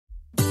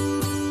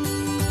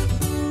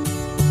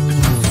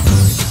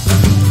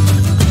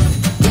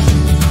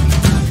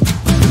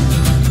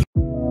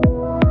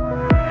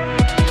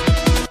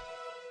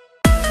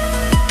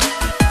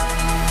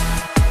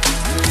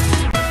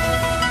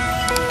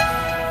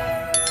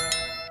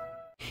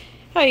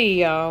Hey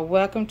y'all,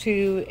 welcome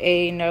to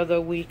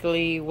another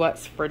weekly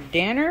What's for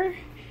Dinner.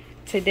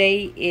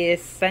 Today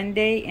is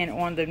Sunday, and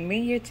on the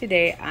menu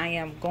today I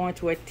am going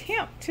to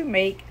attempt to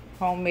make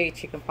homemade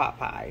chicken pot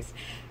pies.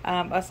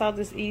 I saw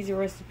this easy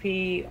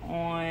recipe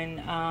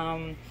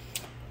on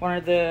one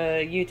of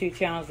the YouTube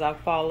channels I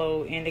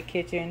follow, in the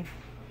kitchen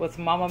with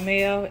Mama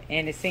Mel,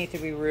 and it seemed to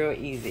be real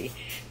easy.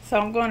 So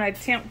I'm going to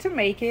attempt to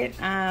make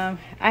it. I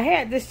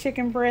had this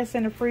chicken breast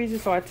in the freezer,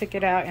 so I took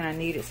it out and I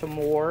needed some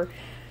more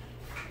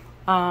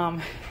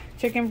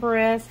chicken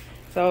breast.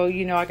 So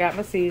I got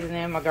my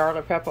seasoning, my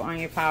garlic pepper,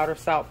 onion powder,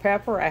 salt,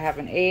 pepper. I have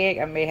an egg.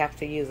 I may have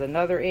to use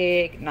another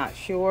egg, not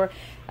sure.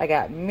 I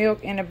got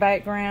milk in the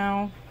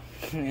background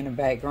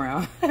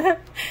and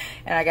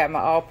I got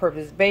my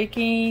all-purpose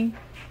baking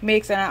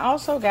mix, and I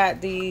also got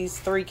these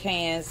 3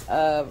 cans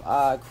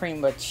of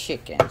cream of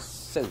chicken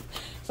soup.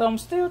 So I'm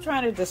still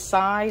trying to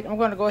decide. I'm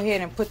going to go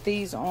ahead and put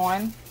these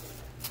on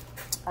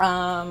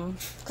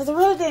because I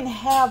really didn't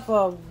have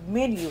a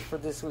menu for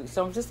this week,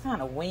 so I'm just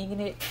kind of winging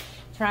it,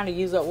 trying to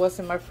use up what's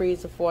in my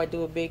freezer before I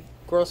do a big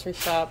grocery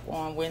shop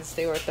on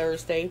Wednesday or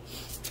Thursday.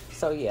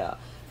 So yeah,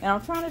 and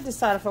I'm trying to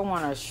decide if I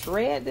want to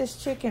shred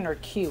this chicken or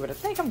cube it. I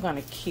think I'm going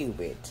to cube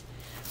it.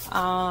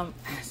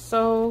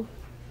 So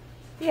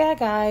yeah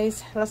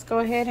guys, let's go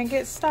ahead and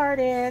get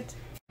started.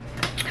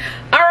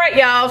 Alright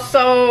y'all,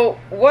 so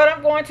what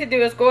I'm going to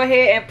do is go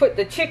ahead and put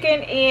the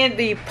chicken in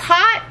the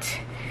pot,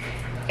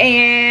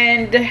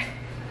 and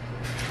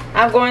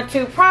I'm going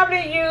to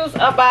probably use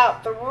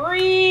about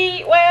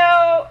 3,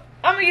 well,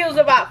 I'm going to use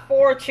about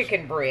 4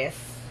 chicken breasts.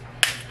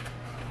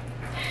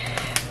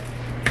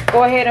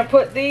 Go ahead and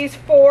put these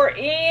 4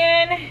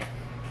 in.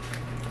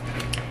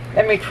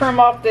 Let me trim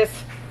off this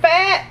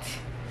fat.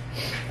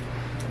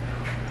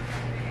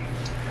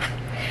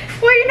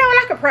 Well,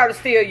 I could probably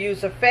still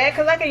use the fat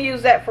because I can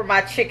use that for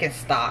my chicken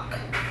stock.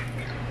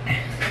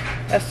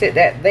 Let's sit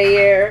that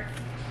there.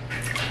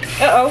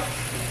 Uh-oh.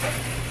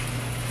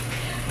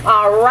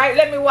 Alright,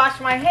 let me wash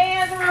my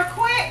hands real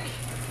quick.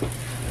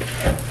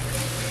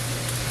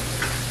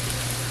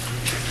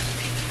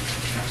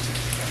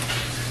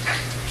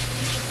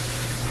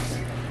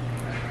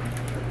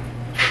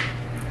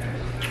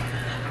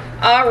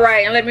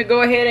 Alright, and let me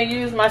go ahead and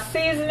use my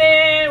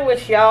seasoning,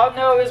 which y'all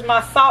know is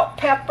my salt,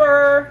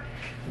 pepper,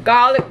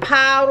 garlic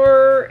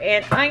powder,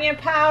 and onion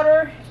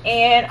powder.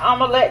 And I'm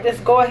going to let this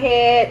go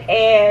ahead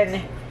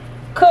and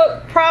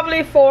cook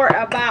probably for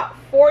about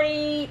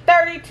 30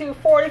 to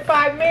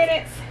 45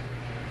 minutes.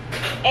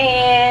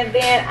 And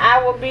then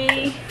I will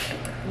be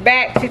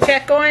back to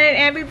check on it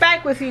and be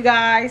back with you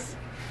guys.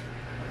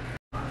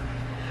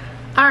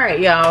 Alright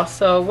y'all,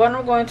 so what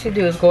I'm going to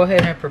do is go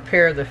ahead and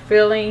prepare the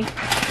filling.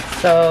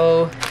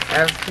 So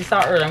as you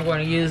saw earlier, I'm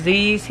going to use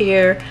these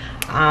here,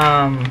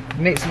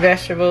 mixed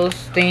vegetables,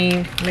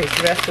 steamed mixed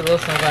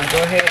vegetables. So I'm going to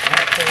go ahead and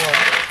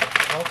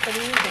pour both of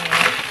these in.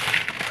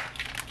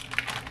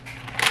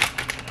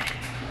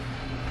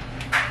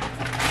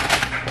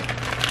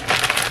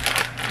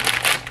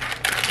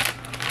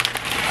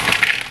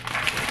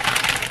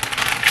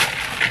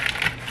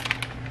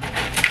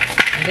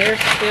 They're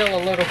still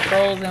a little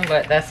frozen,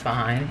 but that's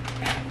fine.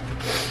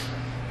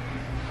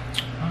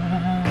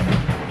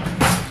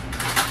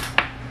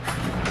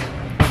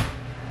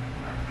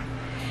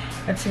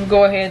 Let's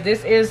go ahead.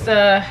 This is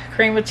the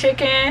cream of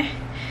chicken,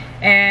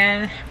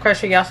 and of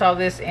course y'all saw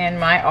this in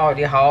my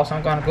audio haul, so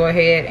I'm going to go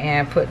ahead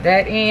and put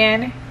that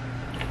in.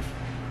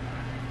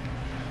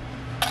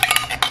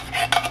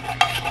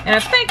 And I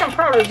think I'm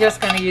probably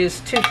just going to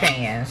use 2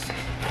 pans.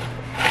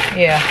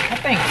 Yeah, I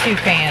think 2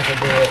 pans will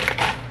do it.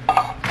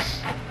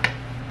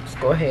 Let's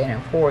go ahead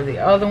and pour the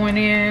other one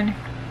in.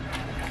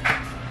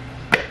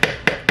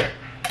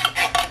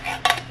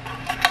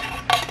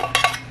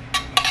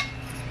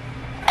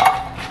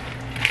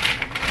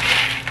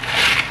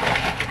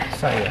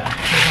 So yeah,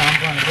 I'm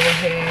going to go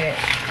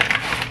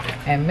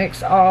ahead and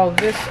mix all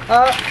this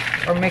up,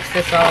 or mix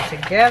this all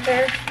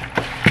together.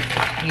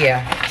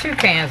 Yeah, 2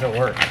 pans will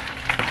work.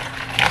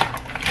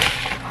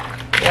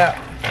 Yep,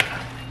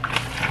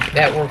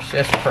 that works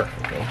just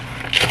perfectly.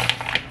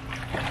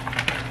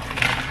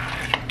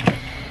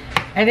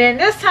 And then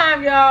this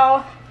time,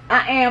 y'all,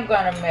 I am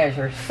going to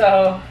measure.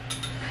 So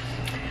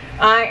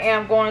I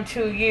am going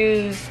to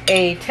use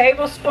a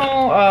tablespoon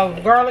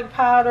of garlic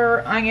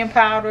powder, onion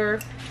powder,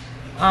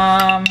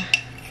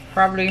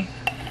 probably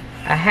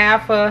a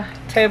half a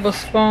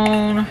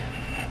tablespoon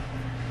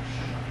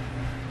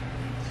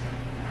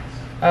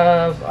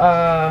of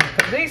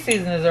these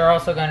seasonings are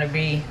also going to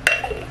be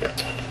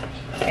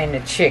in the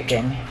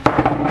chicken.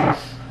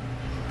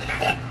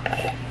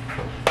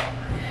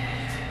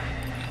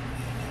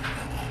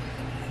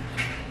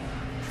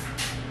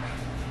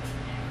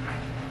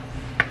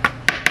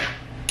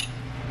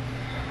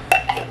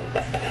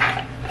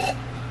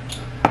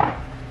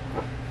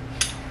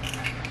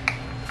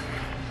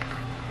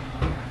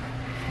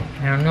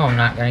 I know I'm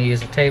not going to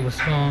use a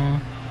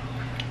tablespoon.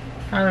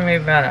 Probably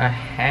maybe about a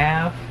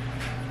half.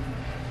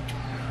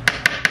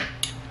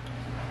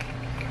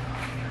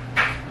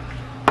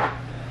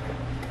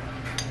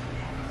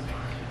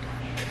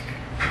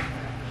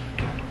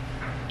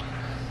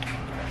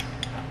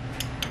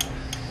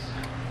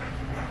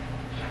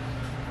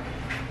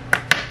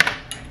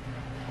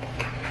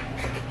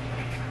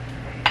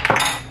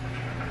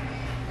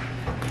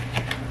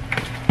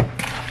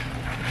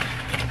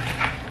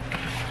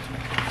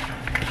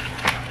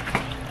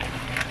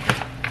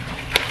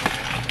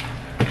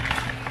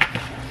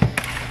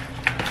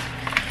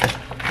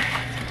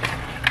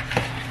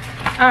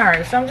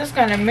 Alright, so I'm just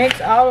going to mix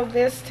all of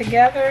this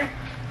together.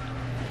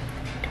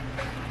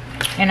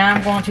 And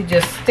I'm going to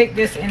just stick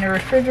this in the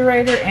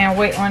refrigerator and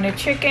wait on the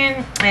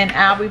chicken. And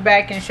I'll be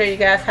back and show you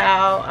guys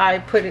how I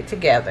put it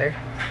together.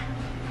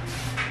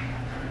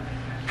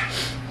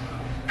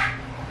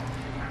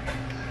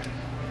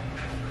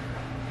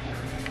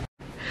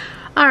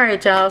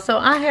 Alright y'all, so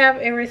I have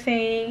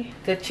everything.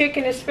 The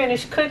chicken is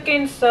finished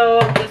cooking,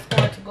 so I'm just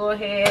going to go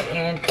ahead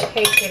and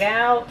take it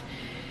out.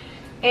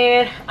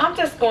 And I'm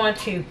just going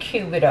to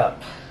cube it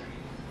up.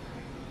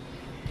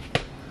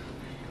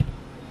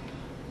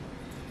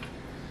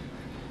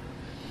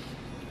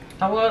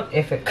 I will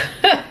if it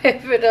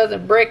if it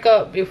doesn't break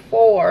up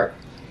before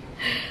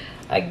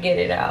I get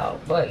it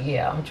out. But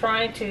yeah, I'm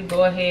trying to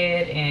go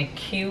ahead and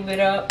cube it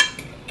up.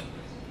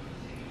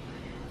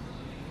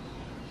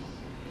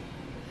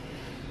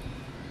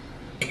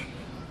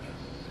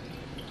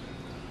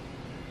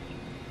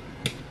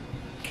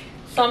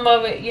 Some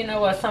of it, you know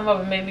what, some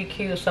of it may be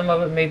cubed, some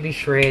of it may be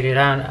shredded.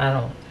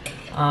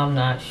 I'm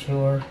not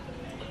sure.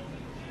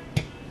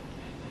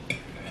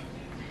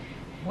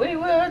 We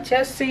will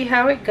just see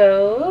how it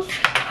goes.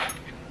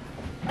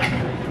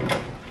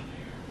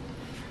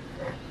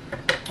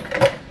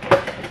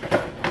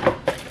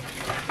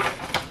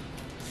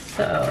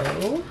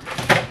 So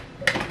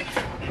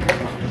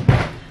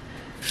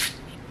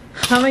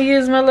I'm gonna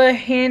use my little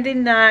handy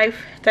knife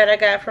that I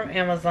got from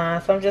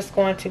Amazon. So I'm just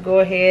going to go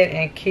ahead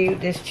and cube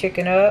this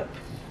chicken up.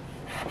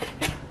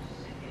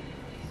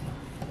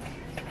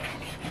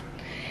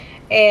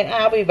 And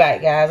I'll be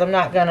back, guys. I'm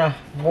not gonna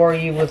bore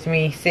you with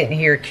me sitting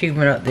here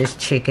cubing up this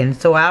chicken.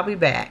 So I'll be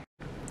back.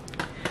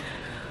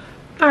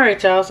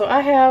 Alright y'all, so I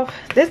have,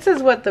 this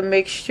is what the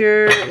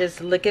mixture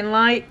is looking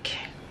like.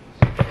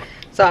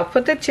 So I'll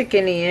put the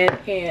chicken in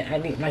and I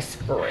need my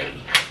spray.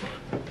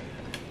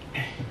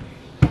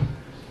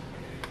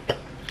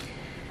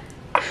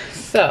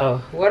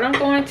 So what I'm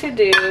going to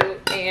do,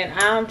 and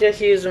I'm just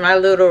using my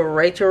little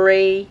Rachel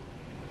Ray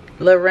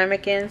little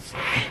ramekins.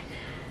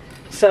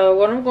 So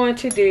what I'm going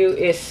to do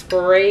is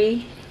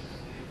spray.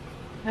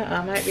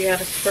 I might be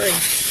out of spray.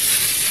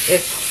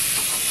 It's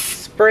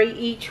spray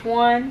each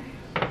one.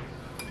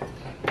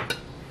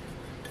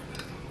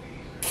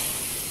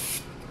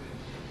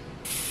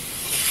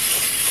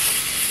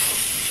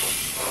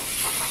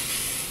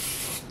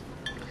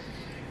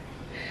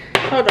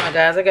 Hold on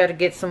guys, I gotta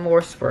get some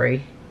more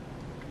spray.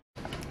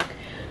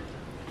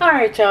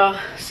 Alright y'all,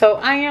 so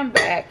I am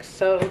back.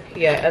 So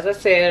yeah, as I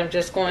said, I'm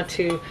just going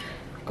to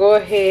go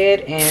ahead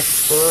and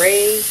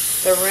spray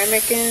the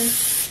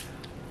ramekins.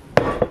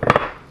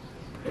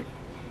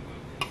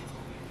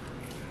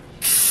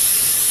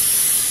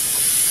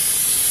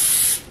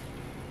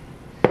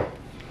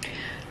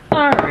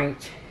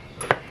 Alright,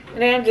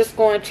 and then I'm just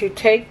going to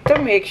take the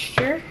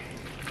mixture,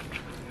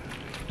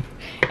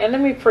 and let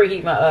me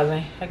preheat my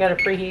oven. I gotta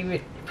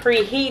preheat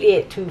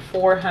it to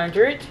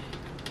 400.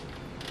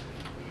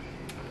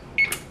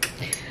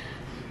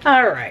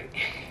 Alright,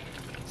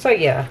 so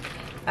yeah,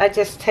 I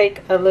just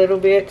take a little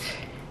bit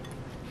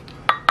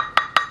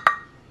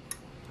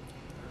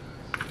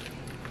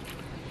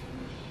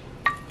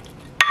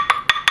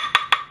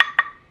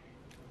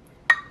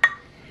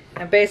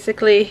and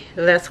basically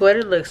that's what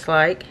it looks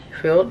like,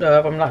 filled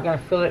up. I'm not going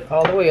to fill it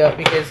all the way up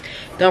because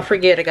don't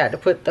forget I got to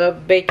put the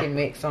bacon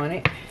mix on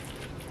it.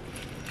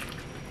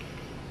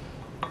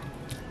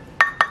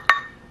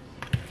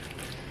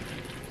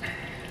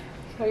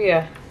 So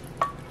yeah.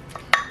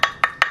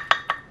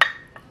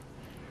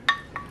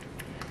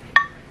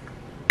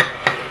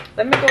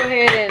 Let me go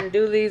ahead and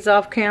do these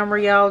off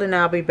camera, y'all, and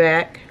I'll be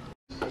back.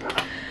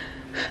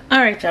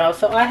 Alright, y'all.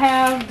 So I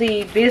have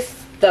the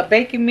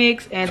bacon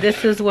mix, and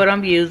this is what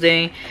I'm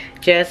using.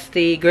 Just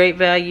the Great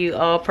Value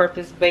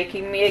all-purpose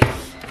baking mix.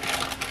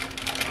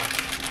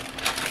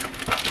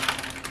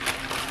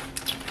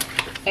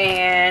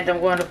 And I'm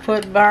going to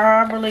put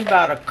probably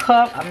about a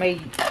cup. I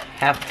may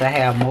have to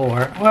have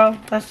more. Well,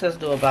 let's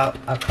just do about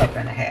a cup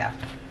and a half.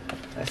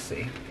 Let's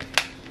see.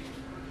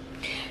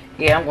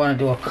 Yeah, I'm going to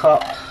do a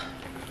cup.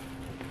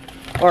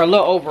 Or a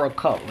little over a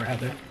cup,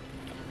 rather.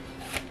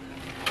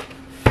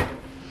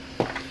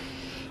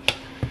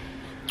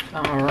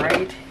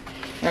 Alright.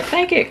 I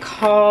think it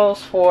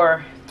calls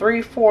for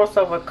 3/4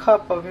 of a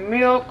cup of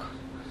milk.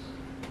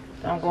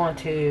 I'm going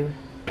to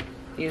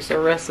use the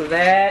rest of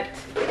that.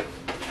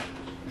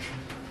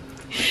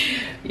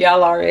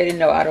 Y'all already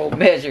know I don't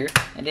measure.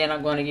 And then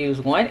I'm going to use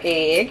 1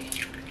 egg.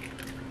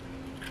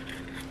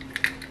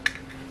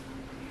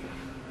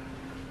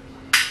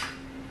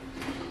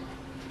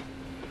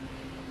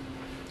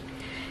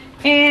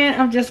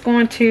 And I'm just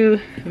going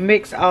to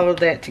mix all of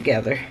that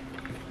together.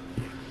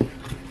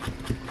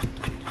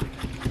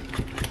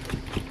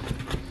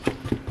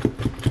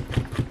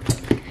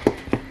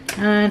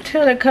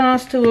 Until it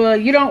comes to a,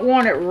 you don't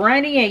want it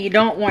runny and you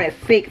don't want it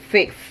thick.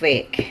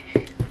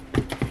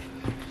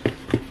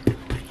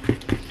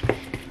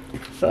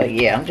 So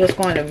yeah, I'm just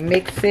going to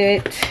mix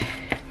it.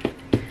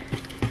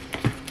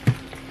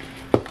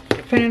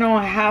 Depending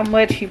on how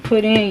much you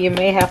put in, you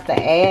may have to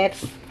add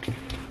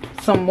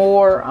some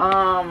more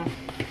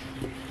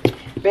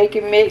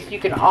Bacon mix you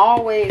can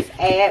always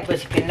add,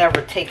 but you can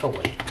never take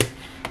away.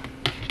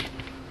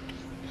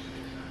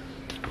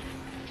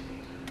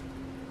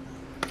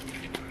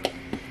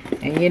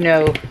 And you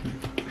know,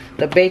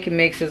 the bacon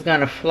mix is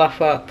gonna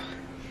fluff up.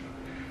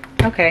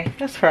 Okay,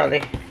 that's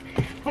probably,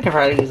 I could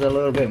probably use a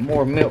little bit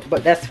more milk,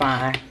 but that's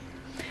fine.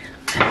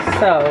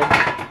 So,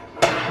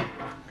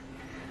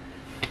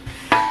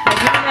 I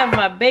do have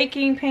my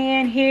baking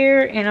pan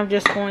here, and I'm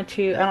just going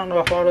to, I don't know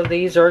if all of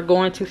these are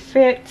going to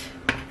fit,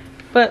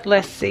 but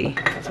let's see.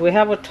 So we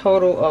have a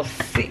total of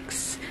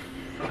 6.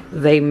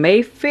 They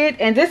may fit,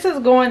 and this is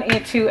going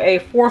into a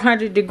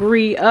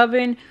 400-degree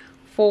oven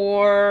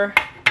for,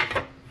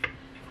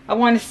 I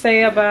want to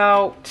say,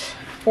 about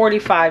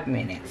 45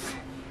 minutes.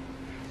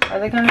 Are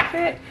they going to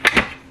fit?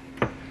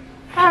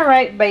 All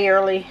right,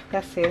 barely.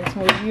 That's it. Let's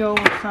move you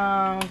over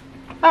some.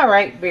 All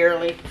right,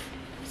 barely.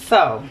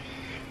 So,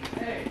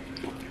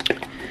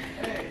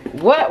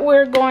 what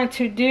we're going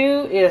to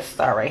do is,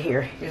 start right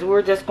here, is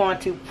we're just going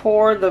to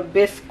pour the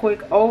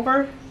Bisquick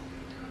over.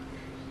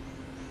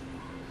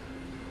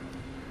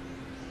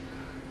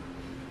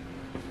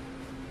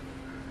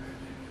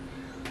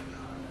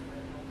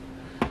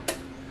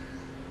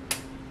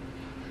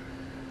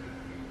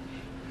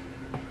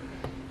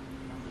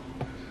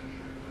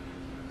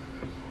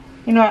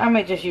 You know, I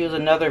may just use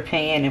another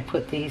pan and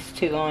put these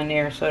 2 on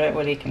there so that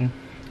way they can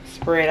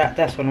spread out.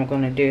 That's what I'm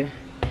going to do.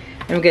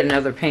 Let me get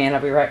another pan.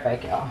 I'll be right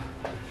back, y'all.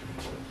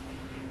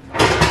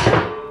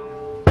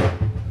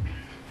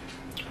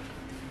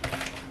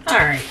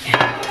 Alright,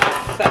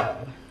 so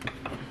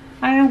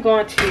I am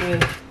going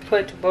to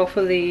put both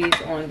of these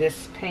on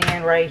this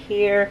pan right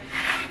here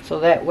so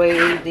that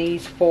way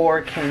these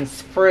 4 can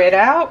spread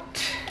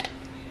out.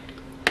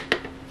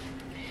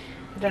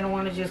 Then I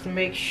want to just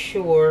make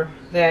sure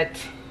that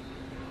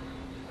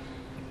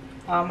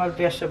all my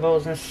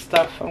vegetables and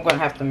stuff, I'm going to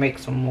have to make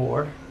some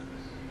more,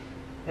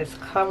 it's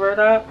covered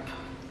up.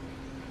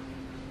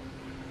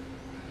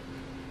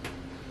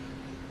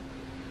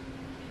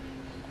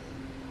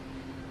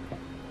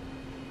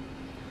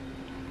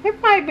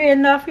 It might be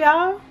enough,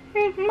 y'all.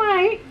 It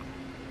might.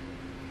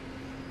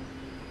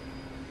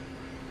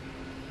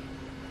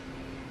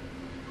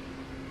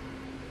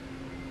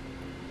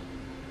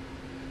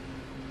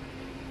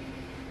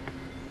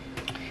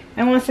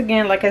 And once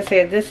again, like I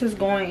said, this is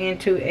going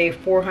into a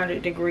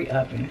 400-degree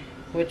oven,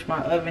 which my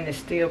oven is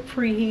still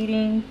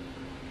preheating.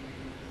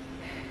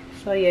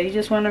 So yeah, you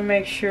just want to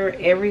make sure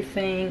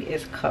everything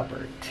is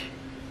covered.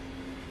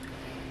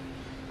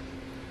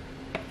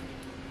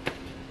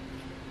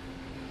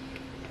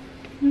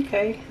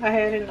 Okay, I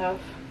had enough.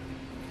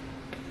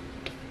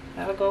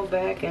 I'll go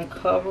back and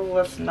cover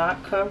what's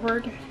not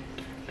covered.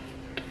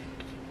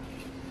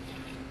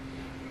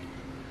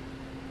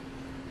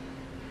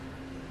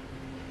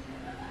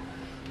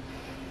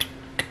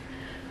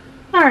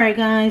 Alright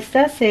guys,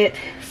 that's it.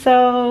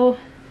 So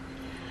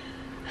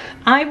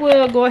I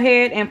will go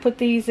ahead and put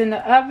these in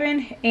the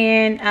oven,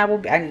 and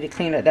I need to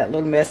clean up that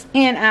little mess,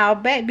 and I'll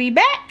be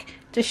back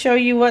to show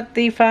you what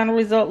the final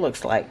result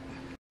looks like.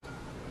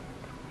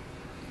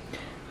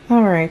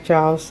 Alright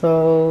y'all,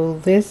 so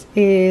this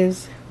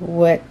is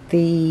what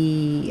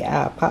the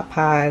pot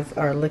pies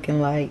are looking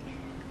like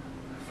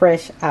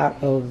fresh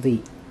out of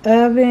the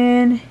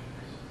oven.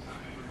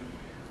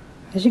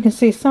 As you can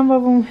see, some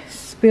of them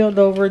spilled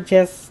over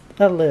just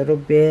a little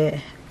bit,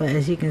 but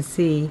as you can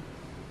see,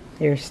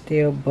 they're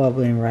still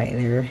bubbling right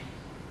there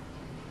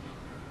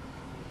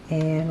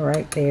and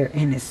right there,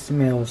 and it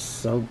smells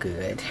so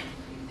good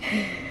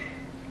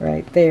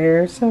right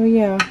there. So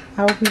yeah,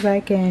 I'll be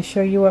back and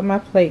show you what my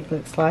plate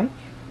looks like.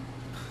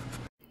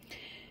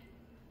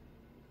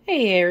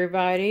 Hey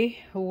everybody,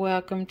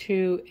 welcome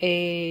to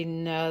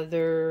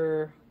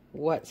another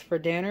What's for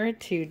Dinner.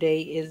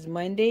 Today is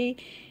Monday,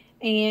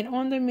 and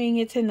on the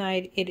menu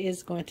tonight, it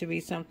is going to be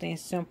something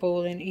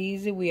simple and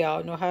easy we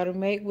all know how to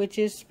make, which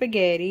is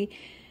spaghetti.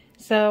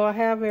 So I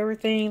have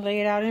everything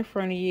laid out in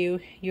front of you.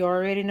 You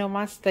already know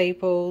my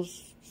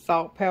staples: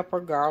 salt,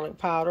 pepper, garlic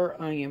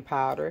powder, onion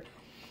powder.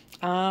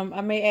 I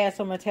may add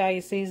some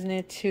Italian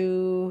seasoning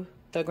to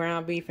the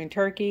ground beef and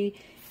turkey,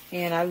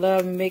 and I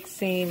love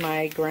mixing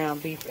my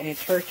ground beef and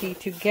turkey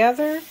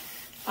together.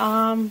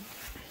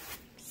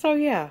 So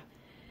yeah,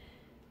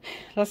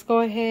 let's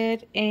go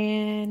ahead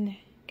and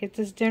get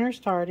this dinner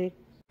started.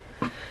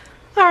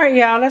 Alright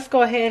y'all, let's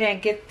go ahead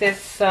and get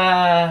this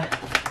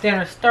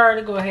dinner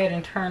started. Go ahead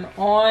and turn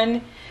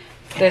on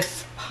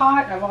this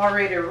pot. I've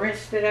already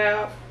rinsed it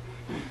out.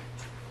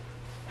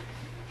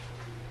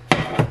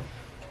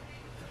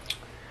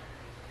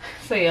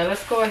 So yeah,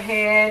 let's go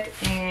ahead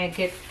and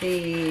get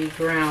the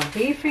ground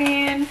beef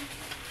in.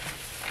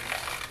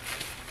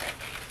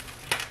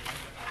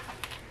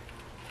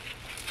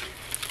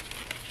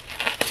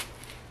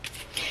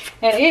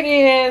 And it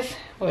is,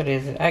 what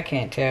is it? I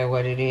can't tell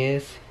what it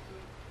is.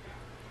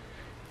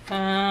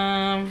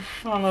 I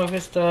don't know if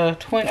it's the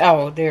 20,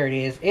 oh, there it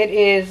is. It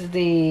is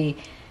the,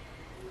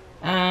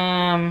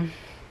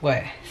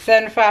 what,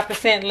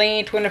 75%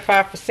 lean,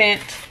 25%,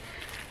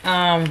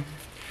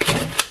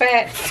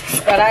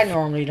 fat, but I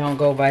normally don't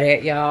go by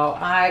that, y'all.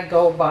 I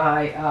go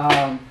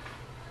by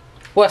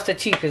what's the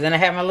cheapest, and I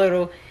have my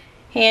little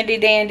handy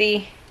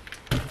dandy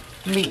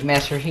meat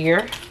measure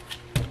here.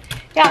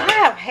 Yeah, I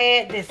have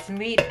had this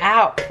meat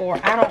out for,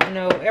 I don't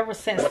know, ever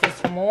since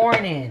this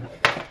morning.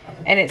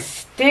 And it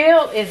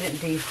still isn't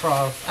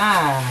defrosted.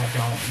 I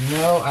don't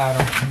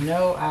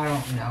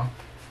know.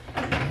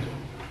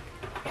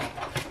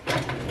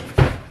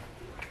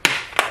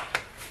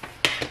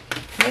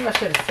 Maybe I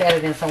should have set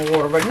it in some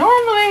water. But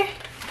normally,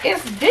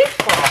 it's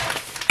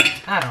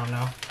defrosted. I don't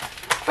know.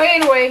 But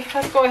anyway,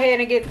 let's go ahead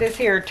and get this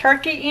here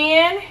turkey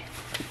in.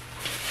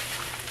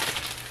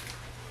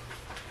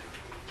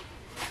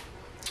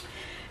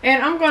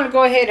 And I'm going to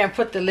go ahead and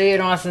put the lid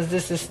on since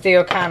this is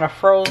still kind of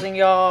frozen,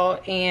 y'all.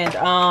 And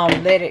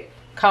let it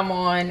come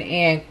on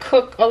and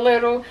cook a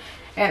little.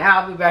 And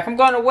I'll be back. I'm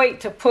going to wait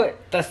to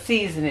put the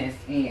seasonings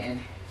in.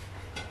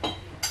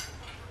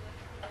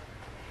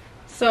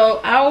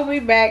 So I will be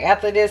back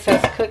after this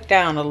has cooked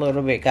down a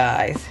little bit,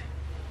 guys.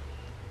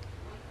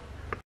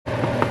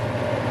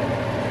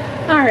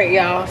 Alright,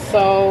 y'all.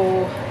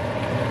 So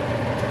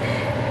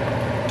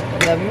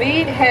the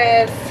meat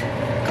has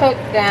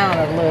cooked down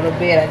a little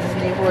bit. I just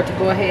need for it to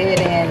go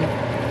ahead and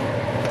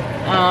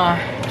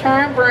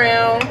turn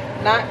brown,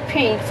 not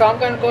pink. So I'm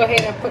going to go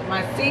ahead and put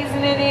my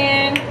seasoning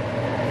in,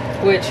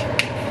 which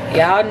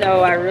y'all know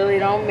I really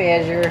don't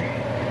measure.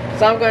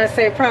 So I'm going to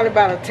say probably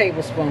about a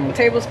tablespoon. A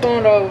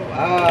tablespoon of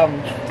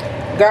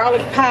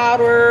garlic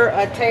powder,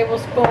 a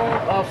tablespoon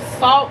of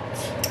salt.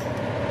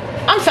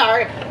 I'm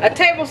sorry, a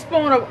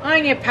tablespoon of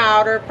onion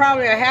powder,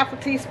 probably a half a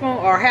teaspoon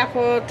or half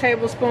a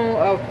tablespoon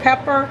of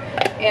pepper,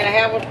 and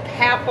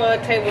half a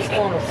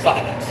tablespoon of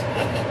salt.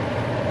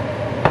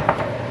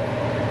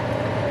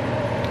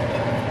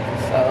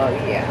 So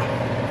yeah.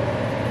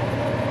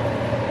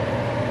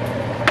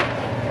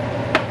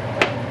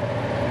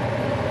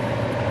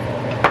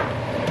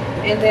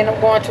 And then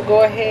I'm going to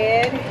go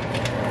ahead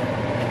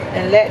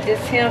and let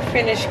this here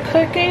finish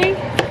cooking.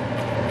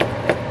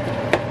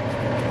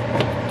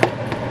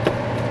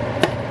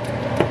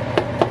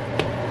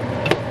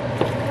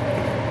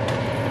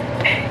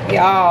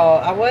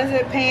 Y'all, I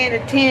wasn't paying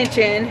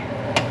attention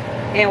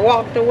and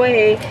walked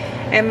away,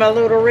 and my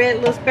little red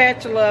little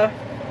spatula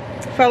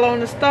fell on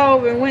the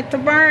stove and went to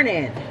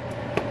burning.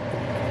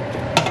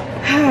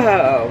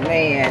 Oh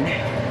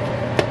man.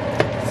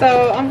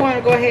 So I'm going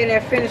to go ahead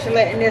and finish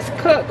letting this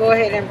cook. Go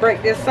ahead and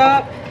break this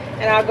up,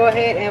 and I'll go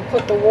ahead and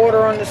put the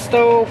water on the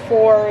stove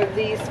for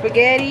the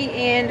spaghetti,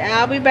 and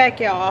I'll be back,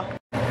 y'all.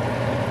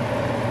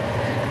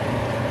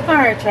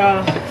 Alright,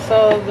 y'all,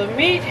 so the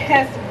meat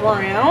has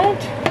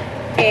browned,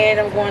 and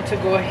I'm going to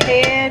go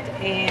ahead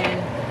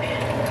and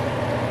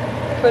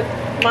put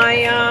my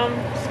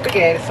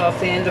spaghetti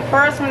sauce in. The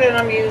first one that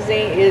I'm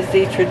using is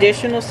the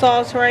traditional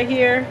sauce right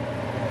here.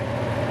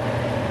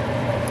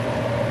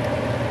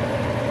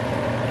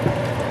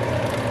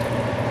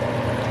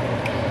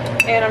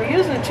 And I'm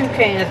using 2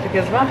 cans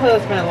because my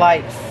husband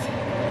likes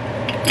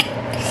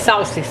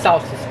saucy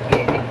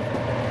spaghetti.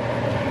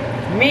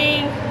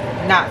 Me,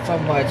 not so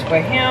much,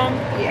 but him,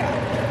 yeah.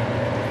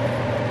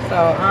 So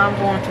I'm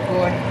going to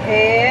go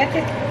ahead,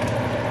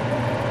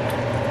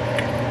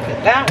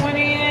 put that one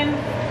in.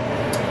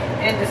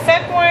 And the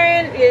second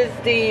one is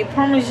the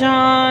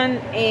Parmesan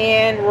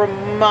and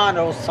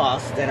Romano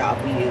sauce that I'll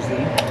be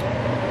using.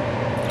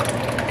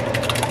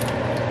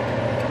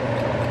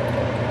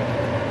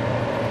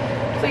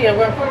 So yeah,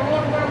 we're going to put a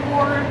little bit of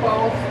water in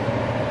both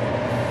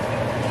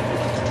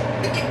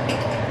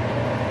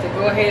to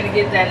go ahead and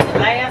get that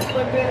last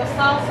little bit of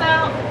sauce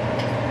out.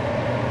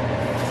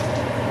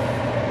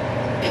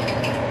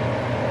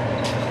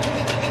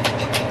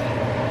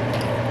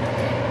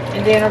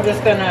 And then I'm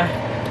just going to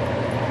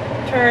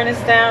turn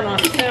this down on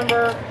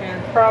simmer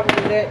and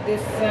probably let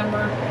this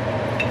simmer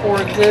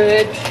for a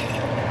good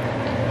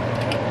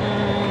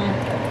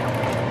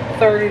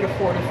 30 to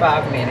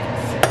 45 minutes.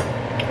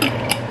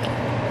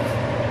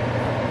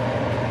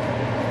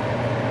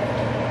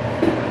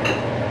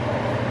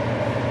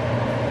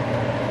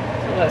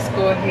 Let's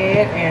go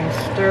ahead and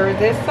stir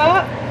this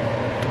up.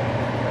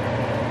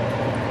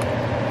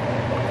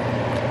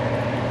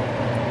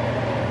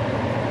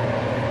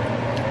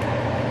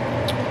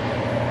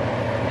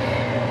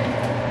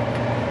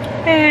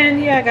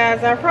 And yeah,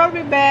 guys, I'll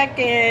probably be back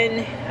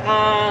and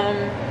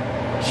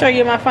show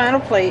you my final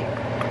plate.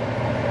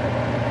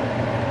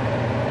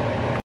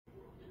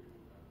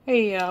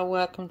 Hey y'all,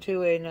 welcome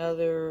to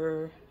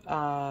another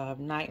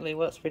nightly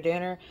What's for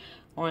Dinner.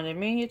 On the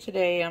menu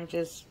today, I'm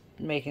just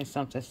making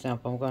something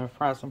simple. I'm going to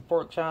fry some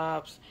pork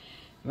chops,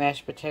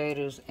 mashed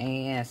potatoes,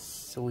 and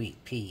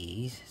sweet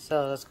peas.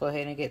 So let's go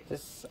ahead and get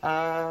this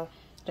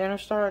dinner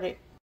started.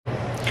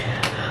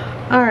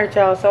 Alright,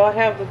 y'all, so I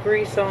have the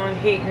grease on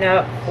heating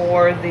up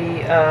for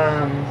the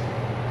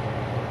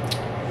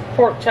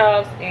pork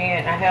chops,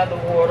 and I have the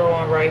water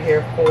on right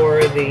here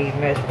for the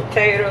mashed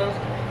potatoes.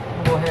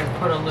 I'll go ahead and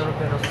put a little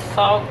bit of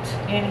salt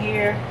in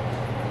here.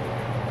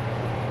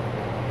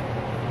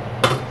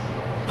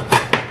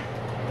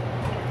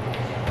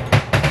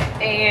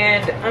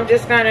 And I'm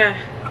just gonna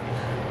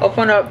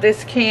open up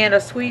this can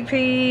of sweet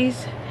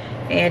peas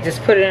and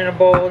just put it in a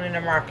bowl in the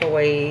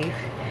microwave.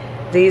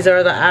 These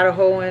are the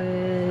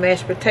Idahoan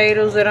mashed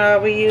potatoes that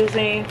I'll be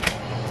using.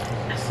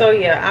 So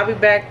yeah, I'll be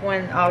back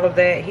when all of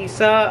that heats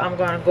up. I'm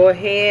gonna go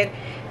ahead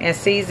and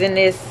season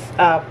this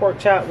pork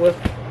chop with,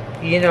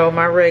 you know,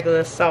 my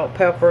regular salt,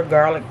 pepper,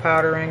 garlic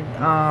powder,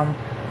 and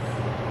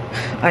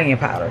onion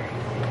powder.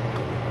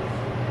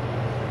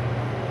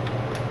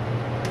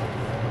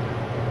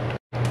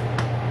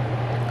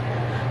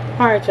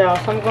 Alright y'all,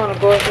 so I'm going to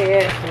go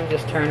ahead and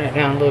just turn it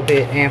down a little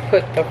bit and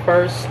put the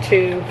first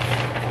 2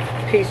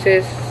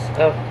 pieces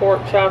of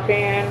pork chop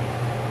in.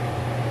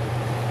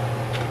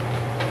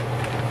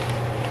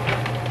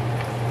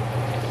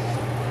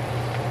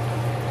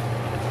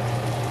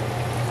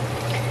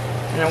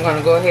 And I'm going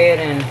to go ahead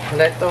and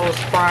let those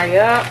fry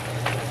up,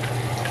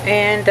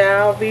 and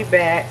I'll be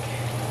back.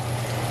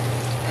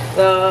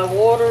 The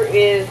water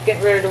is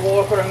getting ready to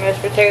boil for the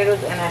mashed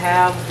potatoes, and I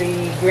have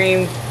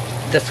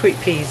the sweet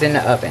peas in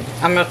the oven.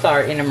 I'm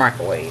sorry, in the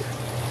microwave.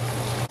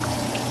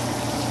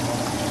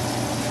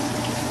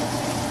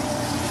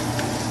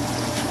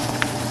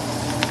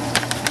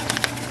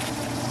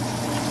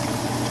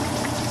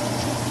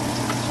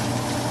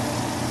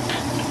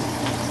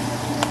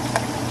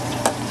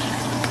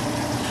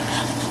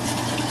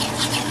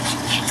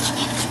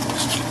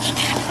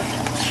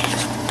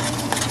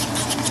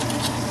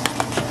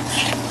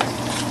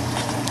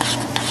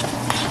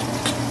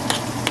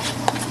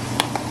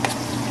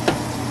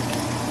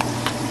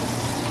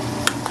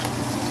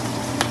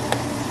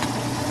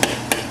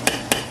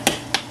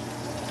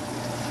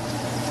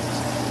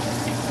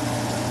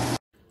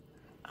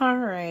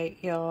 Alright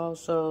y'all,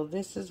 so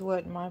this is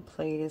what my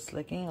plate is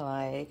looking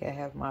like. I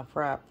have my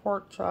fried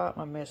pork chop,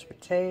 my mashed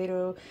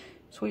potato,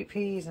 sweet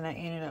peas, and I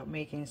ended up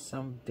making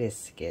some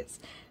biscuits.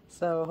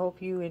 So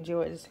hope you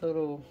enjoyed this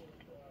little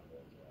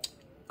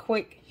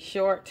quick,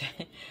 short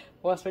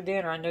what's for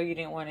dinner. I know you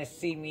didn't want to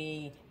see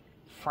me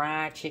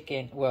fried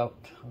chicken. Well,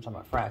 I'm talking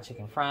about fried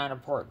chicken, frying the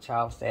pork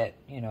chops that,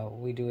 you know,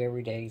 we do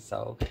every day.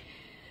 So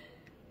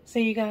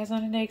see you guys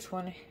on the next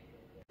one.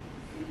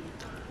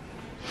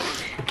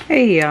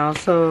 Hey y'all,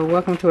 so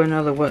welcome to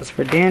another What's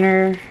for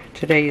Dinner.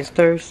 Today is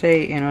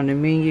Thursday, and on the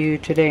menu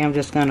today I'm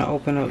just going to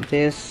open up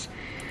this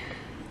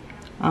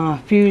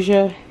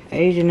Fuchsia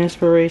Asian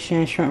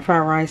Inspiration shrimp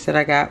fried rice that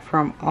I got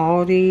from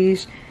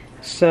Aldi's.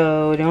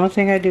 So the only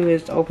thing I do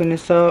is open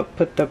this up,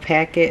 put the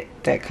packet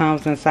that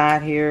comes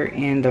inside here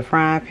in the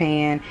frying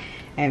pan,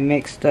 and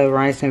mix the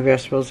rice and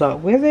vegetables up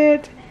with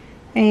it,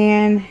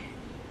 and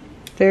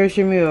there's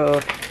your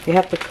meal. You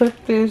have to cook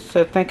this,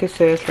 I think it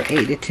says, for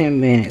 8 to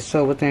 10 minutes.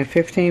 So within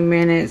 15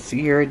 minutes,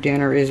 your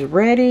dinner is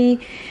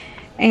ready.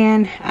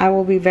 And I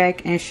will be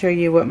back and show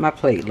you what my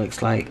plate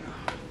looks like.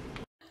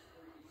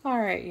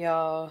 Alright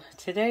y'all,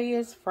 today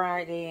is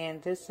Friday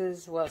and this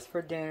is what's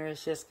for dinner.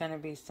 It's just going to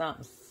be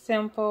something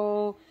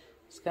simple.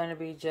 It's going to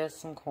be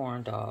just some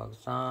corn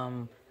dogs.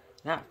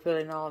 Not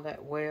feeling all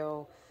that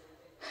well.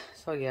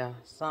 So yeah,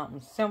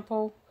 something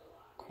simple,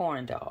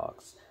 corn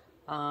dogs.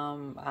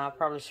 I'll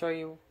probably show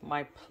you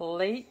my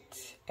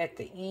plate at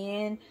the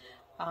end.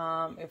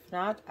 If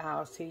not,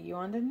 I'll see you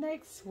on the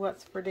next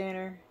What's for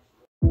Dinner.